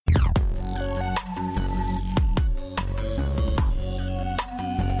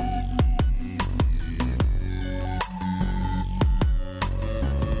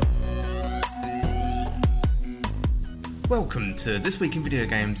Welcome to This Week in Video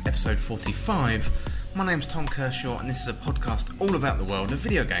Games, episode 45. My name's Tom Kershaw and this is a podcast all about the world of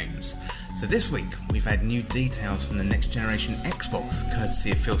video games. So this week we've had new details from the next generation Xbox,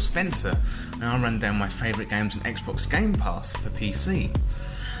 courtesy of Phil Spencer, and I'll run down my favourite games on Xbox Game Pass for PC.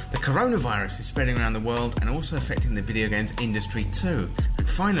 The coronavirus is spreading around the world and also affecting the video games industry too. And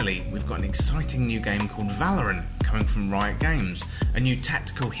finally, we've got an exciting new game called Valorant coming from Riot Games, a new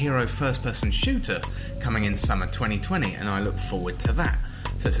tactical hero first-person shooter coming in summer 2020, and I look forward to that.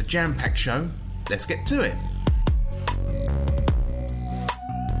 So it's a jam-packed show. Let's get to it.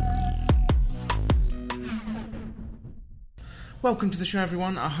 Welcome to the show,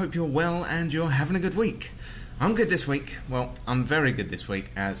 everyone. I hope you're well and you're having a good week. I'm good this week. Well, I'm very good this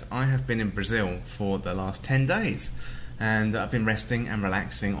week as I have been in Brazil for the last 10 days and I've been resting and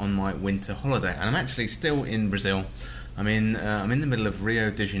relaxing on my winter holiday, and I'm actually still in Brazil. I'm in the middle of Rio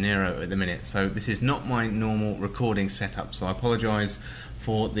de Janeiro at the minute, so this is not my normal recording setup, so I apologise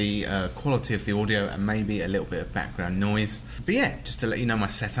for the quality of the audio and maybe a little bit of background noise. But yeah, just to let you know my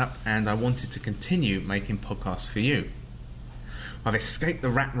setup, and I wanted to continue making podcasts for you. I've escaped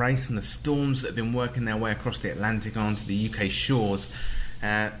the rat race and the storms that have been working their way across the Atlantic onto the UK shores,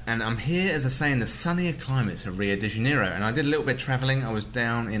 and I'm here, as I say, in the sunnier climates of Rio de Janeiro, and I did a little bit of travelling. I was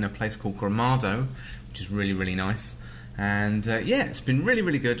down in a place called Gramado, which is really, really nice, and yeah, it's been really,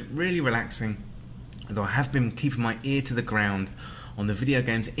 really good, really relaxing, although I have been keeping my ear to the ground on the video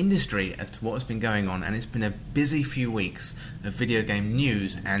games industry as to what has been going on, and it's been a busy few weeks of video game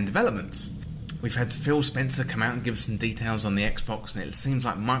news and developments. We've had Phil Spencer come out and give us some details on the Xbox, and it seems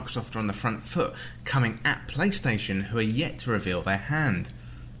like Microsoft are on the front foot, coming at PlayStation, who are yet to reveal their hand.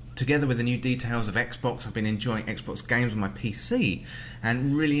 Together with the new details of Xbox, I've been enjoying Xbox games on my PC,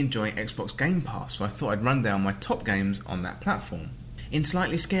 and really enjoying Xbox Game Pass, so I thought I'd run down my top games on that platform. In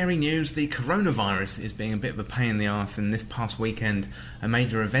slightly scary news, the coronavirus is being a bit of a pain in the arse, and this past weekend a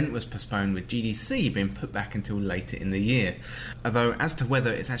major event was postponed, with GDC being put back until later in the year. Although as to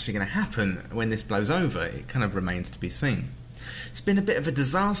whether it's actually going to happen when this blows over, it kind of remains to be seen. It's been a bit of a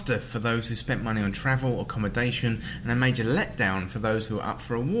disaster for those who spent money on travel, accommodation, and a major letdown for those who are up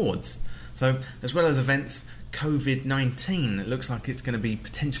for awards. So, as well as events, COVID-19 looks like it's going to be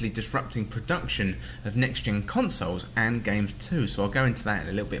potentially disrupting production of next-gen consoles and games too, so I'll go into that in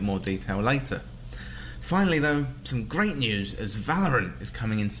a little bit more detail later. Finally though, some great news as Valorant is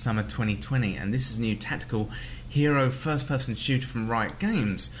coming in summer 2020, and this is a new tactical hero first-person shooter from Riot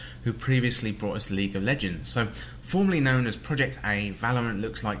Games, who previously brought us League of Legends. So, formerly known as Project A, Valorant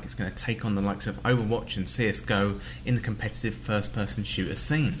looks like it's going to take on the likes of Overwatch and CSGO in the competitive first-person shooter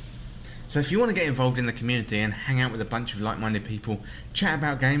scene. So if you want to get involved in the community and hang out with a bunch of like-minded people, chat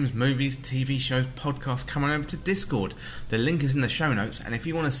about games, movies, TV shows, podcasts, come on over to Discord. The link is in the show notes, and if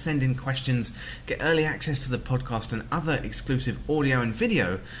you want to send in questions, get early access to the podcast and other exclusive audio and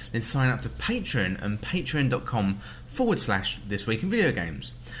video, then sign up to Patreon and patreon.com/This Week in Video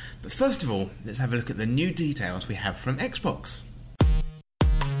Games. But first of all, let's have a look at the new details we have from Xbox.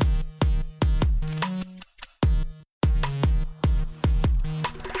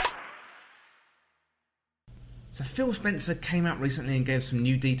 So Phil Spencer came out recently and gave some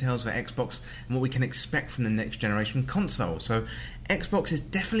new details of Xbox and what we can expect from the next generation console. So Xbox is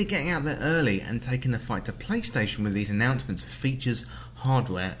definitely getting out there early and taking the fight to PlayStation with these announcements of features,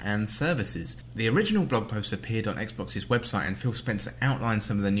 hardware and services. The original blog post appeared on Xbox's website, and Phil Spencer outlined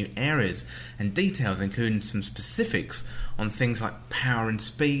some of the new areas and details, including some specifics on things like power and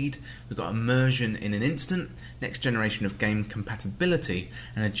speed. We've got immersion in an instant, next generation of game compatibility,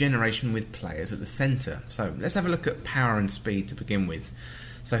 and a generation with players at the centre. So let's have a look at power and speed to begin with.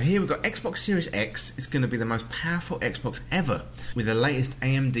 So here we've got Xbox Series X. It's going to be the most powerful Xbox ever, with the latest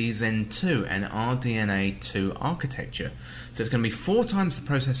AMD Zen 2 and RDNA 2 architecture. So it's going to be 4 times the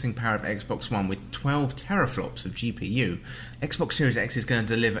processing power of Xbox One with 12 teraflops of GPU. Xbox Series X is going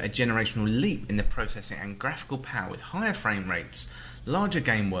to deliver a generational leap in the processing and graphical power with higher frame rates, larger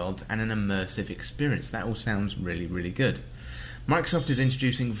game worlds and an immersive experience. That all sounds really, really good. Microsoft is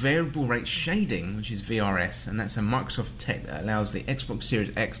introducing variable rate shading, which is VRS, and that's a Microsoft tech that allows the Xbox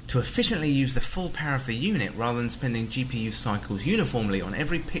Series X to efficiently use the full power of the unit rather than spending GPU cycles uniformly on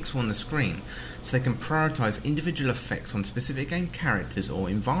every pixel on the screen, so they can prioritise individual effects on specific game characters or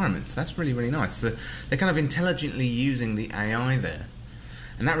environments. That's really, really nice. They're kind of intelligently using the AI there.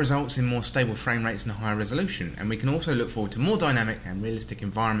 And that results in more stable frame rates and higher resolution, and we can also look forward to more dynamic and realistic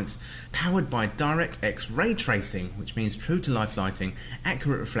environments powered by DirectX ray tracing, which means true-to-life lighting,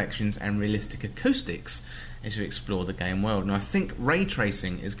 accurate reflections and realistic acoustics as we explore the game world. And I think ray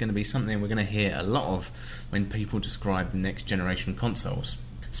tracing is going to be something we're going to hear a lot of when people describe the next generation consoles.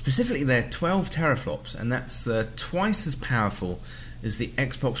 Specifically, they're 12 teraflops, and that's twice as powerful as the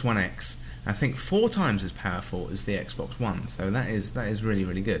Xbox One X. I think 4 times as powerful as the Xbox One, so that is really,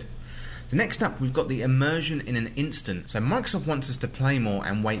 really good. So next up, we've got the immersion in an instant. So Microsoft wants us to play more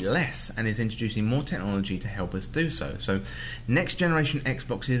and wait less, and is introducing more technology to help us do so. So next generation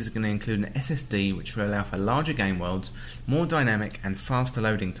Xboxes is going to include an SSD, which will allow for larger game worlds, more dynamic and faster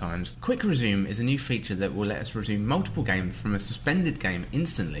loading times. Quick Resume is a new feature that will let us resume multiple games from a suspended game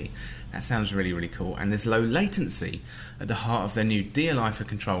instantly. That sounds really, really cool. And there's low latency at the heart of their new DLI for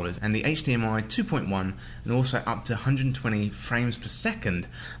controllers, and the HDMI 2.1, and also up to 120 frames per second,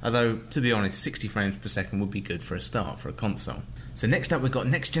 although to be honest 60 frames per second would be good for a start for a console. So next up, we've got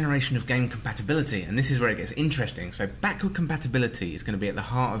next generation of game compatibility, and this is where it gets interesting. So backward compatibility is going to be at the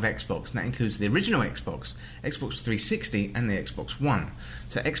heart of Xbox, and that includes the original Xbox, Xbox 360 and the Xbox One.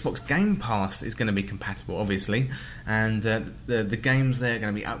 So Xbox Game Pass is going to be compatible, obviously, and the games there are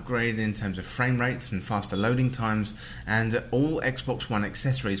going to be upgraded in terms of frame rates and faster loading times, and all Xbox One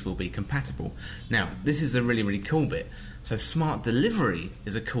accessories will be compatible. Now, this is the really, really cool bit. So Smart Delivery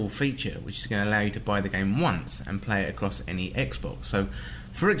is a cool feature which is going to allow you to buy the game once and play it across any Xbox. So,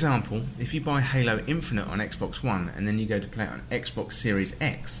 for example, if you buy Halo Infinite on Xbox One and then you go to play it on Xbox Series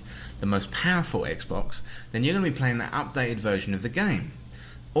X, the most powerful Xbox, then you're going to be playing that updated version of the game.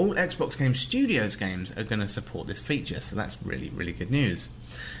 All Xbox Game Studios games are going to support this feature, so that's really, really good news.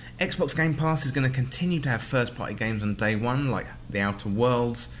 Xbox Game Pass is going to continue to have first-party games on day one, like The Outer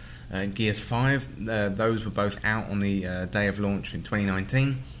Worlds, Gears 5, those were both out on the day of launch in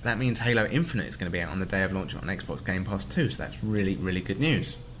 2019. That means Halo Infinite is going to be out on the day of launch on Xbox Game Pass too, so that's really, really good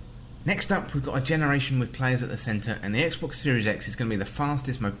news. Next up, we've got a generation with players at the centre, and the Xbox Series X is going to be the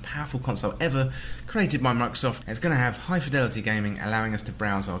fastest, most powerful console ever created by Microsoft. It's going to have high-fidelity gaming, allowing us to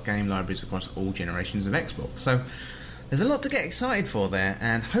browse our game libraries across all generations of Xbox. So there's a lot to get excited for there,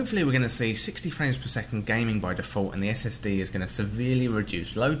 and hopefully we're going to see 60 frames per second gaming by default, and the SSD is going to severely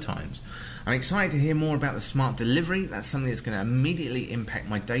reduce load times. I'm excited to hear more about the Smart Delivery. That's something that's going to immediately impact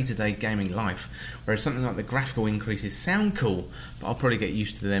my day-to-day gaming life, whereas something like the graphical increases sound cool, but I'll probably get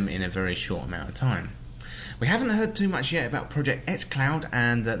used to them in a very short amount of time. We haven't heard too much yet about Project xCloud,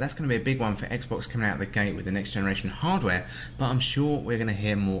 and that's going to be a big one for Xbox coming out of the gate with the next generation hardware, but I'm sure we're going to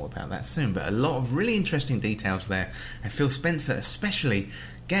hear more about that soon. But a lot of really interesting details there, and Phil Spencer especially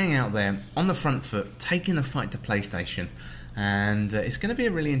getting out there on the front foot, taking the fight to PlayStation, and it's going to be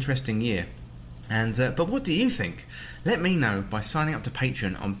a really interesting year. And but what do you think? Let me know by signing up to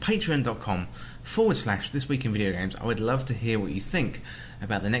Patreon on patreon.com/This Week in Video Games. I would love to hear what you think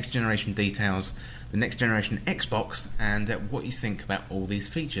about the next generation details, the next generation Xbox, and what you think about all these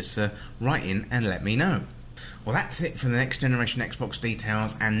features. So write in and let me know. Well, that's it for the next generation Xbox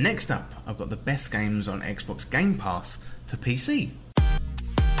details, and next up I've got the best games on Xbox Game Pass for PC.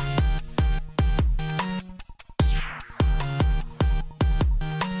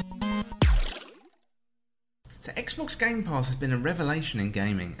 So Xbox Game Pass has been a revelation in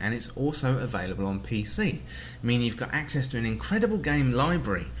gaming, and it's also available on PC, meaning you've got access to an incredible game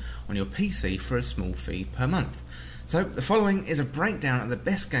library on your PC for a small fee per month. So the following is a breakdown of the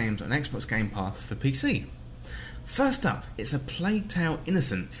best games on Xbox Game Pass for PC. First up, it's A Plague Tale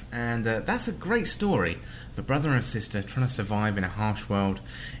Innocence, and that's a great story of a brother and sister trying to survive in a harsh world.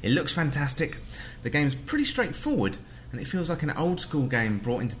 It looks fantastic, the game's pretty straightforward, and it feels like an old school game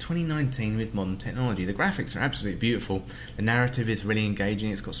brought into 2019 with modern technology. The graphics are absolutely beautiful, the narrative is really engaging,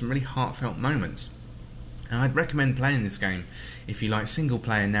 it's got some really heartfelt moments. And I'd recommend playing this game if you like single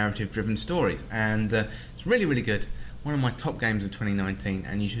player narrative driven stories, and it's really, really good. One of my top games of 2019,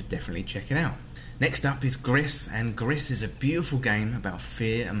 and you should definitely check it out. Next up is Gris, and Gris is a beautiful game about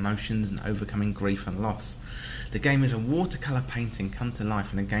fear, emotions, and overcoming grief and loss. The game is a watercolour painting come to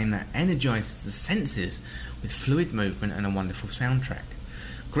life, and a game that energises the senses with fluid movement and a wonderful soundtrack.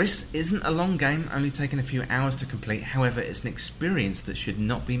 Gris isn't a long game, only taking a few hours to complete, however it's an experience that should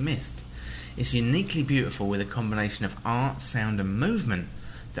not be missed. It's uniquely beautiful with a combination of art, sound and movement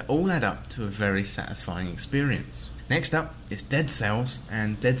that all add up to a very satisfying experience. Next up is Dead Cells,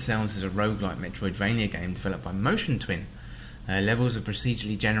 and Dead Cells is a roguelike Metroidvania game developed by Motion Twin. Levels are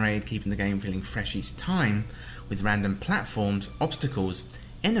procedurally generated, keeping the game feeling fresh each time, with random platforms, obstacles,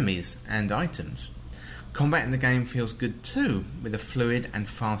 enemies and items. Combat in the game feels good too, with a fluid and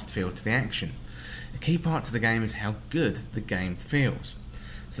fast feel to the action. A key part to the game is how good the game feels.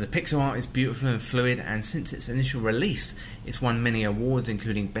 So the pixel art is beautiful and fluid, and since its initial release, it's won many awards,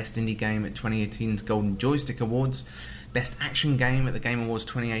 including Best Indie Game at 2018's Golden Joystick Awards, Best Action Game at the Game Awards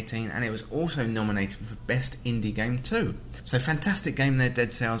 2018, and it was also nominated for Best Indie Game too. So fantastic game there,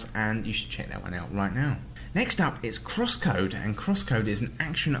 Dead Cells, and you should check that one out right now. Next up, it's Crosscode, and Crosscode is an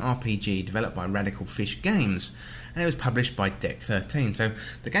action RPG developed by Radical Fish Games, and it was published by Deck 13. So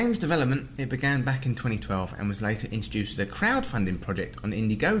the game's development, it began back in 2012 and was later introduced as a crowdfunding project on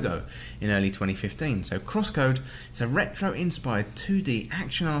Indiegogo in early 2015. So Crosscode is a retro-inspired 2D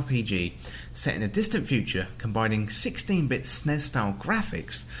action RPG set in a distant future, combining 16-bit SNES-style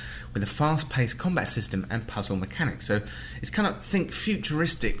graphics with a fast-paced combat system and puzzle mechanics. So it's kind of, think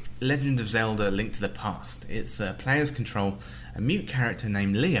futuristic Legend of Zelda: Link to the Past. Its players control a mute character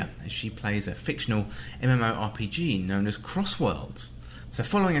named Leah as she plays a fictional MMORPG known as Crossworlds. So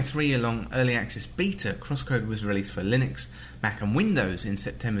following a 3-year-long early access beta, Crosscode was released for Linux, Mac and Windows in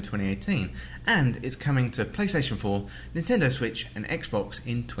September 2018, and it's coming to PlayStation 4, Nintendo Switch and Xbox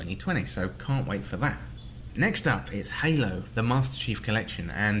in 2020, so can't wait for that. Next up, it's Halo, the Master Chief Collection,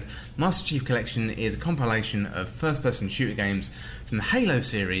 and Master Chief Collection is a compilation of first-person shooter games from the Halo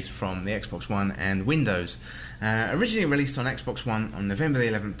series from the Xbox One and Windows. Originally released on Xbox One on November the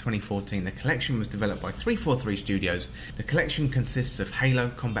 11th, 2014, the collection was developed by 343 Studios. The collection consists of Halo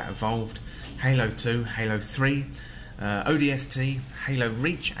Combat Evolved, Halo 2, Halo 3, ODST, Halo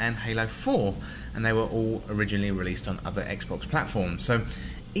Reach and Halo 4, and they were all originally released on other Xbox platforms. So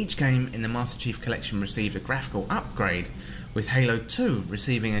each game in the Master Chief Collection received a graphical upgrade, with Halo 2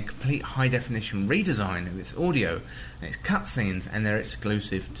 receiving a complete high-definition redesign of its audio and its cutscenes, and they're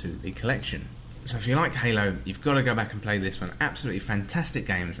exclusive to the collection. So if you like Halo, you've got to go back and play this one. Absolutely fantastic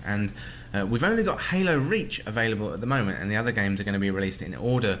games, and we've only got Halo Reach available at the moment, and the other games are going to be released in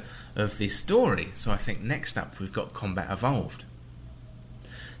order of the story. So I think next up we've got Combat Evolved.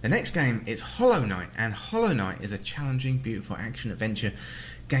 The next game is Hollow Knight, and Hollow Knight is a challenging, beautiful action-adventure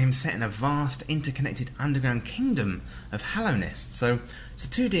game set in a vast, interconnected underground kingdom of Hallownest. So it's a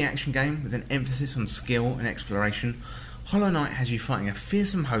 2D action game with an emphasis on skill and exploration. Hollow Knight has you fighting a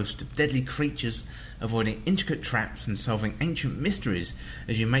fearsome host of deadly creatures, avoiding intricate traps and solving ancient mysteries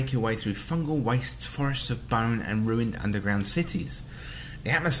as you make your way through fungal wastes, forests of bone and ruined underground cities.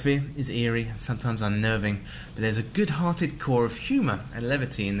 The atmosphere is eerie and sometimes unnerving, but there's a good-hearted core of humour and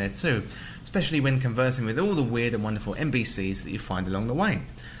levity in there too, especially when conversing with all the weird and wonderful NPCs that you find along the way.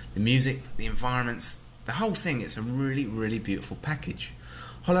 The music, the environments, the whole thing, it's a really, really beautiful package.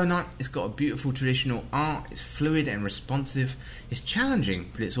 Hollow Knight has got a beautiful traditional art, it's fluid and responsive, it's challenging,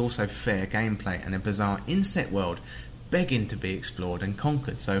 but it's also fair gameplay and a bizarre inset world begging to be explored and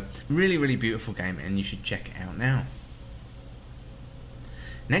conquered. So, really, really beautiful game, and you should check it out now.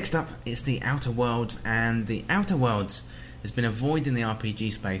 Next up is The Outer Worlds, and The Outer Worlds has been a void in the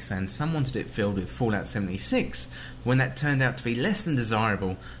RPG space, and some wanted it filled with Fallout 76. When that turned out to be less than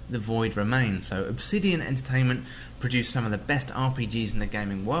desirable, the void remains. So Obsidian Entertainment produced some of the best RPGs in the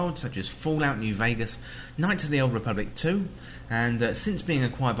gaming world, such as Fallout New Vegas, Knights of the Old Republic 2, and since being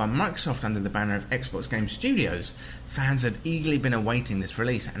acquired by Microsoft under the banner of Xbox Game Studios, fans had eagerly been awaiting this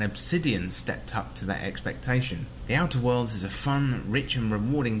release, and Obsidian stepped up to that expectation. The Outer Worlds is a fun, rich and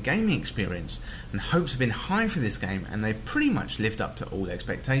rewarding gaming experience, and hopes have been high for this game, and they've pretty much lived up to all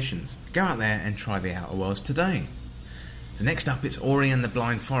expectations. Go out there and try The Outer Worlds today. So next up, it's Ori and the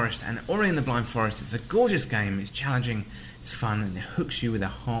Blind Forest, and Ori and the Blind Forest is a gorgeous game. It's challenging, it's fun, and it hooks you with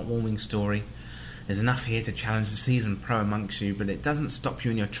a heartwarming story. There's enough here to challenge the seasoned pro amongst you, but it doesn't stop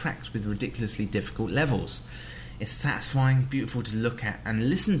you in your tracks with ridiculously difficult levels. It's satisfying, beautiful to look at and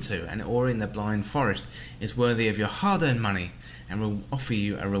listen to, and Ori and the Blind Forest is worthy of your hard-earned money and will offer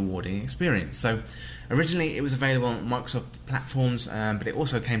you a rewarding experience. So, originally it was available on Microsoft platforms, but it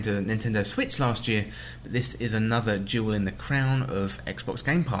also came to Nintendo Switch last year, but this is another jewel in the crown of Xbox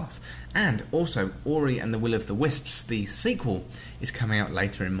Game Pass. And also, Ori and the Will of the Wisps, the sequel, is coming out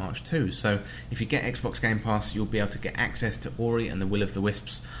later in March too. So, if you get Xbox Game Pass, you'll be able to get access to Ori and the Will of the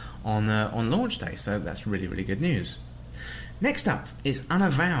Wisps on launch day, so that's really, really good news. Next up is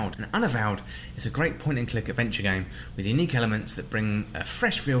Unavowed, and Unavowed is a great point-and-click adventure game with unique elements that bring a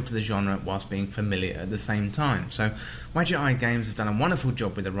fresh feel to the genre whilst being familiar at the same time. So, Wadget Eye Games have done a wonderful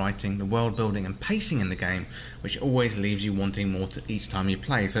job with the writing, the world building and pacing in the game, which always leaves you wanting more each time you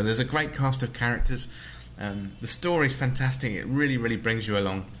play. So there's a great cast of characters. The story is fantastic, it really, really brings you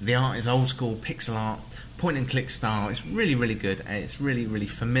along. The art is old school pixel art, point-and-click style, it's really, really good, and it's really, really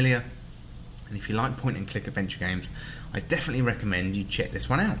familiar. And if you like point-and-click adventure games, I definitely recommend you check this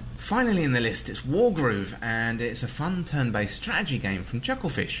one out. Finally in the list, it's Wargroove, and it's a fun turn-based strategy game from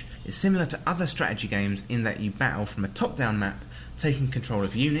Chucklefish. It's similar to other strategy games in that you battle from a top-down map taking control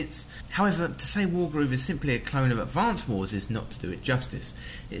of units. However, to say Wargroove is simply a clone of Advance Wars is not to do it justice.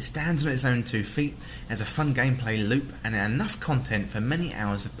 It stands on its own 2 feet, has a fun gameplay loop and enough content for many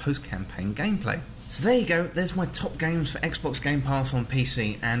hours of post-campaign gameplay. So there you go, there's my top games for Xbox Game Pass on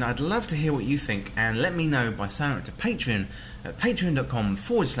PC, and I'd love to hear what you think, and let me know by signing up to Patreon at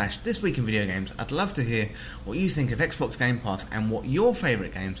patreon.com/thisweekinvideogames. I'd love to hear what you think of Xbox Game Pass and what your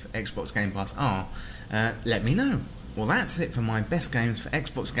favourite games for Xbox Game Pass are. Let me know. Well, that's it for my best games for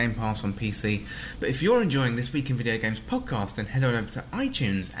Xbox Game Pass on PC, but if you're enjoying This Week in Video Games podcast, then head on over to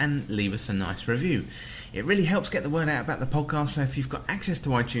iTunes and leave us a nice review. It really helps get the word out about the podcast, so if you've got access to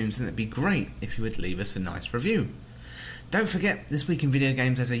iTunes, then it'd be great if you would leave us a nice review. Don't forget, This Week in Video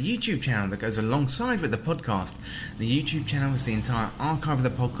Games has a YouTube channel that goes alongside with the podcast. The YouTube channel is the entire archive of the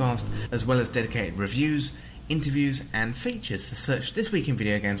podcast, as well as dedicated reviews, interviews and features. So search This Week in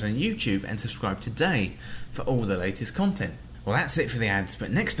Video Games on YouTube and subscribe today for all the latest content. Well, that's it for the ads,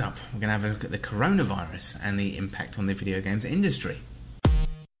 but next up we're going to have a look at the coronavirus and the impact on the video games industry.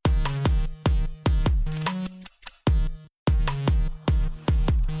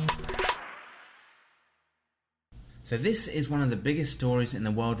 So this is one of the biggest stories in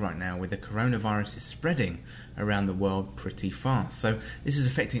the world right now, where the coronavirus is spreading around the world pretty fast. So this is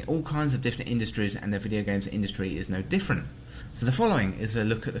affecting all kinds of different industries, and the video games industry is no different. So the following is a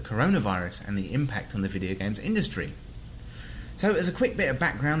look at the coronavirus and the impact on the video games industry. So as a quick bit of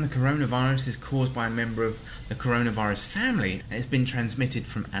background, the coronavirus is caused by a member of the coronavirus family, and it's been transmitted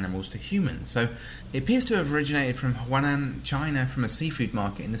from animals to humans. So it appears to have originated from Huanan, China, from a seafood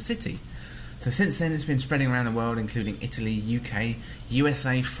market in the city. So since then it's been spreading around the world, including Italy, UK,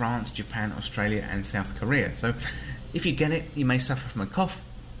 USA, France, Japan, Australia and South Korea. So if you get it, you may suffer from a cough,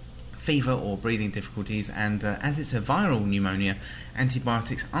 fever or breathing difficulties, and as it's a viral pneumonia,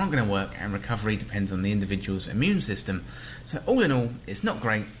 antibiotics aren't going to work and recovery depends on the individual's immune system. So all in all, it's not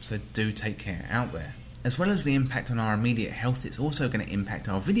great, so do take care out there. As well as the impact on our immediate health, it's also going to impact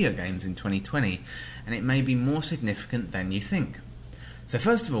our video games in 2020, and it may be more significant than you think. So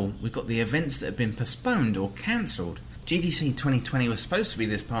first of all, we've got the events that have been postponed or cancelled. GDC 2020 was supposed to be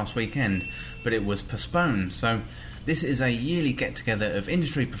this past weekend, but it was postponed. So this is a yearly get-together of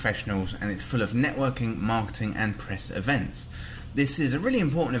industry professionals, and it's full of networking, marketing and press events. This is a really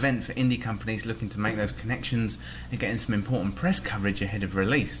important event for indie companies looking to make those connections and getting some important press coverage ahead of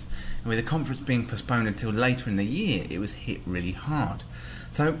release. And with the conference being postponed until later in the year, it was hit really hard.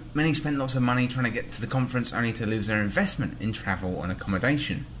 So many spent lots of money trying to get to the conference, only to lose their investment in travel and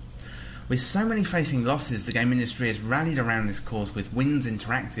accommodation. With so many facing losses, the game industry has rallied around this cause, with Winds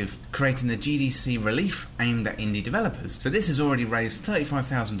Interactive creating the GDC Relief aimed at indie developers. So this has already raised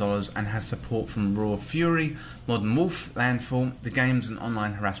 $35,000 and has support from Raw Fury, Modern Wolf, Landfall, the Games and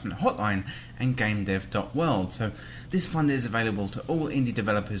Online Harassment Hotline and GameDev.world. So this fund is available to all indie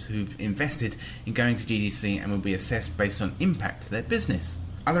developers who've invested in going to GDC and will be assessed based on impact to their business.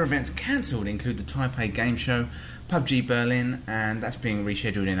 Other events cancelled include the Taipei Game Show, PUBG Berlin, and that's being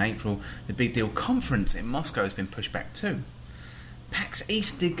rescheduled in April. The Big Deal Conference in Moscow has been pushed back too. PAX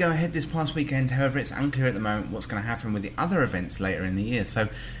East did go ahead this past weekend, however it's unclear at the moment what's going to happen with the other events later in the year. So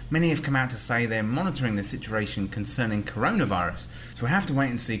many have come out to say they're monitoring the situation concerning coronavirus, so we'll have to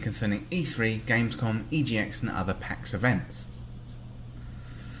wait and see concerning E3, Gamescom, EGX and other PAX events.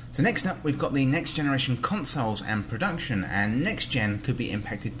 So next up, we've got the next generation consoles and production, and next gen could be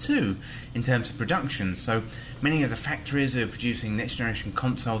impacted too in terms of production. So many of the factories who are producing next generation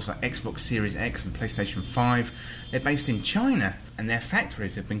consoles like Xbox Series X and PlayStation 5, they're based in China, and their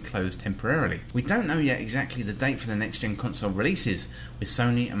factories have been closed temporarily. We don't know yet exactly the date for the next gen console releases, with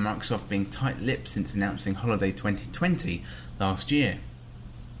Sony and Microsoft being tight-lipped since announcing Holiday 2020 last year.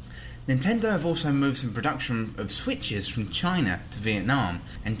 Nintendo have also moved some production of Switches from China to Vietnam,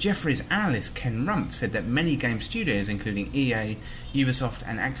 and Jefferies analyst Ken Rumpf said that many game studios, including EA, Ubisoft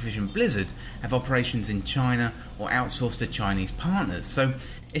and Activision Blizzard, have operations in China or outsourced to Chinese partners. So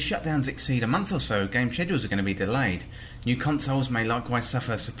if shutdowns exceed a month or so, game schedules are going to be delayed. New consoles may likewise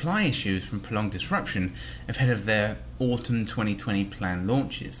suffer supply issues from prolonged disruption ahead of their autumn 2020 planned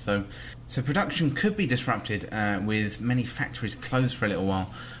launches. So production could be disrupted with many factories closed for a little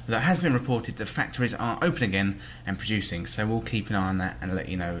while. Although it has been reported that factories are open again and producing, so we'll keep an eye on that and let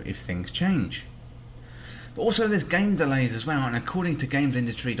you know if things change. But also there's game delays as well, and according to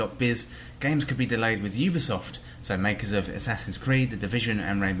GamesIndustry.biz, games could be delayed with Ubisoft, so makers of Assassin's Creed, The Division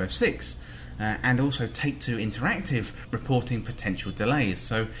and Rainbow Six, and also Take-Two Interactive reporting potential delays.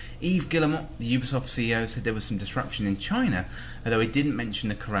 So Yves Guillemot, the Ubisoft CEO, said there was some disruption in China, although he didn't mention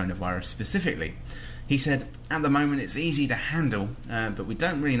the coronavirus specifically. He said, at the moment it's easy to handle, but we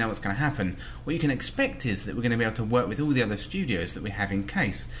don't really know what's going to happen. What you can expect is that we're going to be able to work with all the other studios that we have in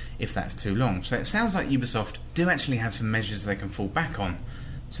case, if that's too long. So it sounds like Ubisoft do actually have some measures they can fall back on.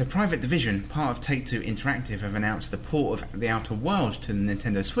 So Private Division, part of Take-Two Interactive, have announced the port of The Outer Worlds to the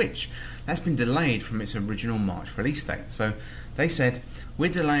Nintendo Switch. That's been delayed from its original March release date. So they said, we're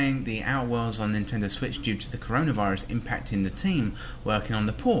delaying The Outer Worlds on Nintendo Switch due to the coronavirus impacting the team working on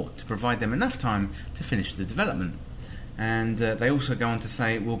the port to provide them enough time to finish the development. And they also go on to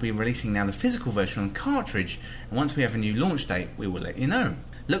say we'll be releasing now the physical version on cartridge, and once we have a new launch date we will let you know.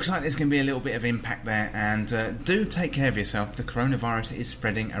 Looks like there's going to be a little bit of impact there, and do take care of yourself. The coronavirus is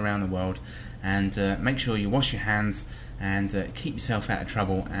spreading around the world, and make sure you wash your hands and keep yourself out of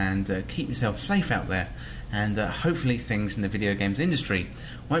trouble, and keep yourself safe out there, and hopefully things in the video games industry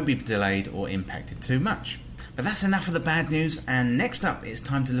won't be delayed or impacted too much. But that's enough of the bad news, and next up it's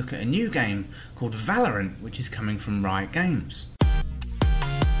time to look at a new game called Valorant, which is coming from Riot Games.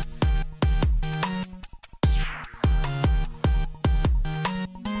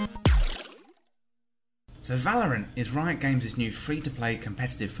 So Valorant is Riot Games' new free-to-play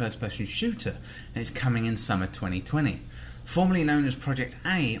competitive first-person shooter, and it's coming in summer 2020. Formerly known as Project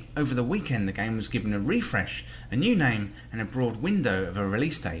A, over the weekend the game was given a refresh, a new name, and a broad window of a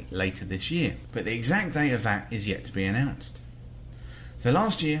release date later this year. But the exact date of that is yet to be announced. So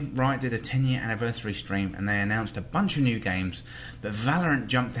last year, Riot did a 10-year anniversary stream and they announced a bunch of new games, but Valorant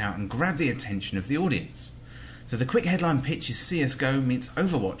jumped out and grabbed the attention of the audience. So the quick headline pitch is CSGO meets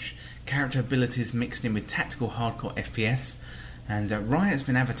Overwatch, character abilities mixed in with tactical hardcore FPS, and Riot's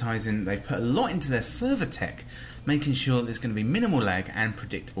been advertising they've put a lot into their server tech, making sure there's going to be minimal lag and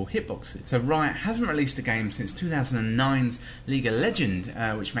predictable hitboxes. So Riot hasn't released a game since 2009's League of Legends,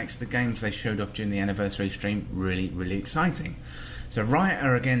 which makes the games they showed off during the anniversary stream really exciting. So Riot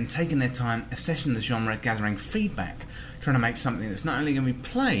are again taking their time, assessing the genre, gathering feedback, trying to make something that's not only going to be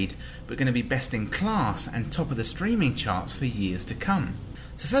played, but going to be best in class and top of the streaming charts for years to come.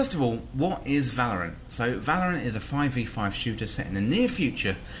 So first of all, what is Valorant? So Valorant is a 5v5 shooter set in the near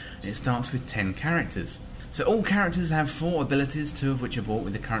future, and it starts with 10 characters. So all characters have 4 abilities, 2 of which are bought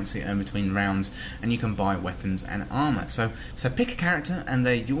with the currency earned between rounds, and you can buy weapons and armour. So pick a character and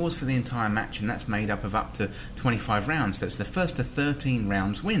they're yours for the entire match, and that's made up of up to 25 rounds, so it's the first to 13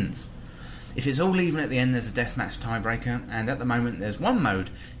 rounds wins. If it's all even at the end, there's a deathmatch tiebreaker, and at the moment there's one mode,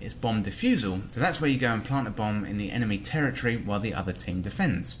 it's bomb defusal, so that's where you go and plant a bomb in the enemy territory while the other team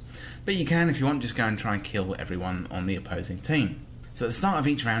defends. But you can, if you want, just go and try and kill everyone on the opposing team. So at the start of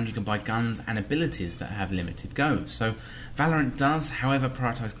each round you can buy guns and abilities that have limited goes. So Valorant does, however,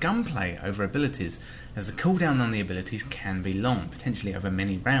 prioritise gunplay over abilities, as the cooldown on the abilities can be long, potentially over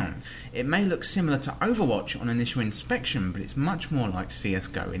many rounds. It may look similar to Overwatch on initial inspection, but it's much more like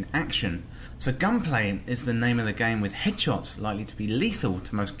CSGO in action. So gunplay is the name of the game, with headshots likely to be lethal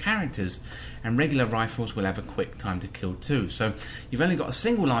to most characters, and regular rifles will have a quick time to kill too. So you've only got a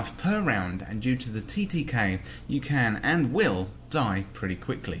single life per round, and due to the TTK you can and will die pretty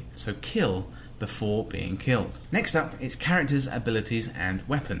quickly. So kill before being killed. Next up, it's characters, abilities and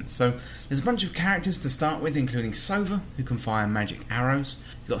weapons. So there's a bunch of characters to start with, including Sova, who can fire magic arrows.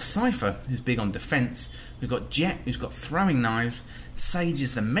 We've got Cypher, who's big on defence. We've got Jet, who's got throwing knives. Sage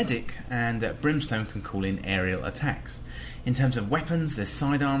is the medic, and Brimstone can call in aerial attacks. In terms of weapons, there's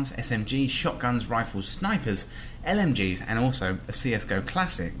sidearms, SMGs, shotguns, rifles, snipers, LMGs, and also a CSGO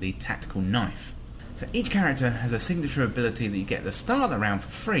classic, the tactical knife. So each character has a signature ability that you get at the start of the round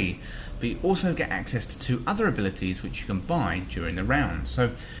for free, but you also get access to 2 other abilities which you can buy during the round.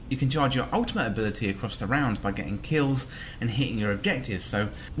 So you can charge your ultimate ability across the round by getting kills and hitting your objectives. So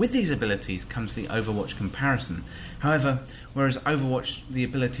with these abilities comes the Overwatch comparison. However, whereas Overwatch the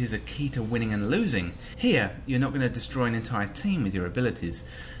abilities are key to winning and losing, here you're not going to destroy an entire team with your abilities.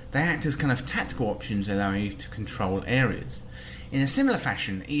 They act as kind of tactical options, allowing you to control areas. In a similar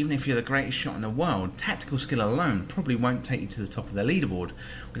fashion, even if you're the greatest shot in the world, tactical skill alone probably won't take you to the top of the leaderboard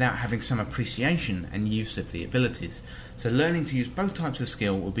without having some appreciation and use of the abilities. So learning to use both types of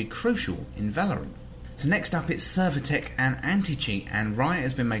skill will be crucial in Valorant. So next up, it's server tech and anti-cheat, and Riot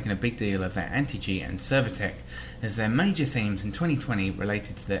has been making a big deal of their anti-cheat and server tech as their major themes in 2020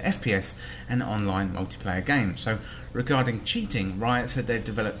 related to their FPS and online multiplayer games. So regarding cheating, Riot said they've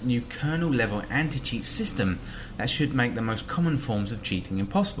developed new kernel level anti-cheat system that should make the most common forms of cheating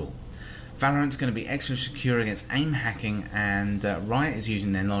impossible. Valorant's going to be extra secure against aim hacking, and Riot is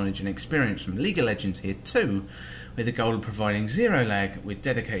using their knowledge and experience from League of Legends here too, with the goal of providing zero lag with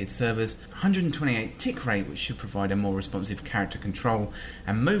dedicated servers, 128 tick rate which should provide a more responsive character control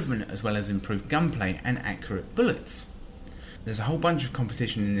and movement, as well as improved gunplay and accurate bullets. There's a whole bunch of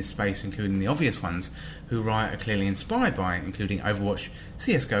competition in this space, including the obvious ones, who Riot are clearly inspired by, including Overwatch,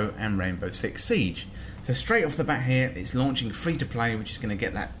 CSGO and Rainbow Six Siege. So straight off the bat here, it's launching free-to-play, which is going to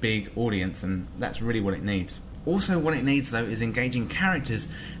get that big audience, and that's really what it needs. Also what it needs though is engaging characters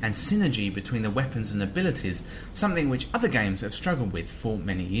and synergy between the weapons and abilities, something which other games have struggled with for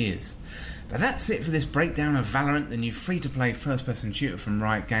many years. But that's it for this breakdown of Valorant, the new free-to-play first-person shooter from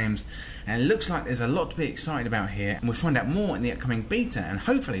Riot Games, and it looks like there's a lot to be excited about here, and we'll find out more in the upcoming beta and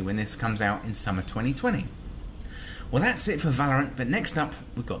hopefully when this comes out in summer 2020. Well, that's it for Valorant, but next up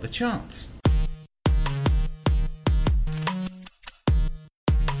we've got the charts.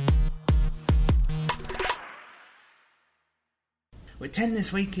 With 10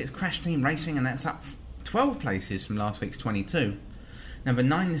 this week, it's Crash Team Racing, and that's up 12 places from last week's 22. Number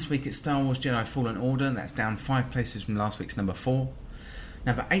 9 this week, it's Star Wars Jedi Fallen Order, and that's down 5 places from last week's number 4.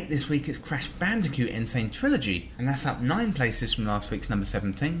 Number 8 this week, it's Crash Bandicoot Insane Trilogy, and that's up 9 places from last week's number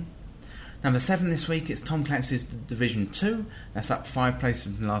 17. Number 7 this week, it's Tom Clancy's The Division 2, that's up 5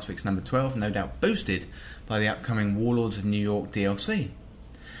 places from last week's number 12, no doubt boosted by the upcoming Warlords of New York DLC.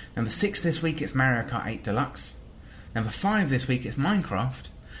 Number 6 this week, it's Mario Kart 8 Deluxe. Number 5 this week, it's Minecraft.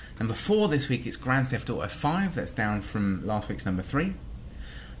 Number 4 this week, it's Grand Theft Auto 5, that's down from last week's number 3.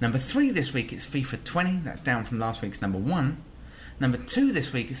 Number 3 this week, it's FIFA 20, that's down from last week's number 1. Number 2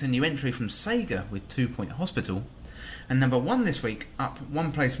 this week, it's a new entry from Sega with 2 Point Hospital. And number 1 this week, up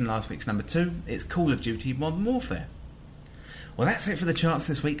 1 place from last week's number 2, it's Call of Duty Modern Warfare. Well, that's it for the charts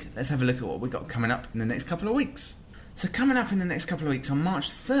this week. Let's have a look at what we've got coming up in the next couple of weeks. So coming up in the next couple of weeks, on March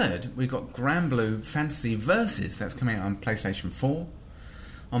 3rd, we've got Granblue Fantasy Versus, that's coming out on PlayStation 4.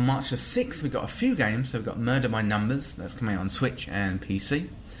 On March the 6th, we've got a few games, so we've got Murder by Numbers, that's coming out on Switch and PC.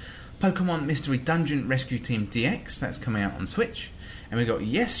 Pokemon Mystery Dungeon Rescue Team DX, that's coming out on Switch. And we've got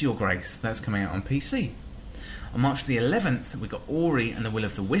Yes, Your Grace, that's coming out on PC. On March the 11th, we've got Ori and the Will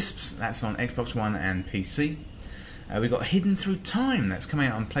of the Wisps, that's on Xbox One and PC. We've got Hidden Through Time, that's coming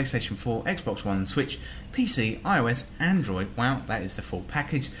out on PlayStation 4, Xbox One, Switch, PC, iOS, Android. Wow, that is the full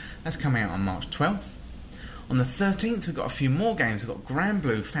package. That's coming out on March 12th. On the 13th, we've got a few more games. We've got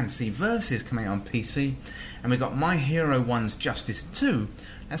Granblue Fantasy Versus coming out on PC, and we've got My Hero 1's Justice 2,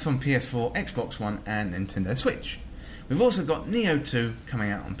 that's on PS4, Xbox One, and Nintendo Switch. We've also got Nioh 2 coming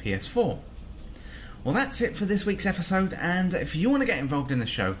out on PS4. Well, that's it for this week's episode, and if you want to get involved in the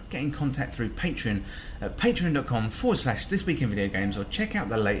show, get in contact through Patreon at patreon.com/thisweekinvideogames, or check out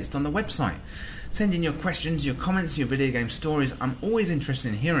the latest on the website. Send in your questions, your comments, your video game stories. I'm always interested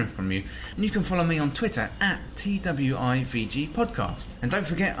in hearing from you, and you can follow me on Twitter at TWIVG Podcast. And don't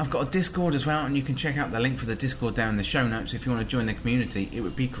forget, I've got a Discord as well, and you can check out the link for the Discord down in the show notes if you want to join the community. It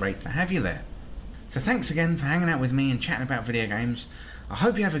would be great to have you there. So thanks again for hanging out with me and chatting about video games. I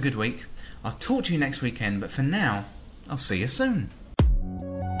hope you have a good week. I'll talk to you next weekend, but for now, I'll see you soon.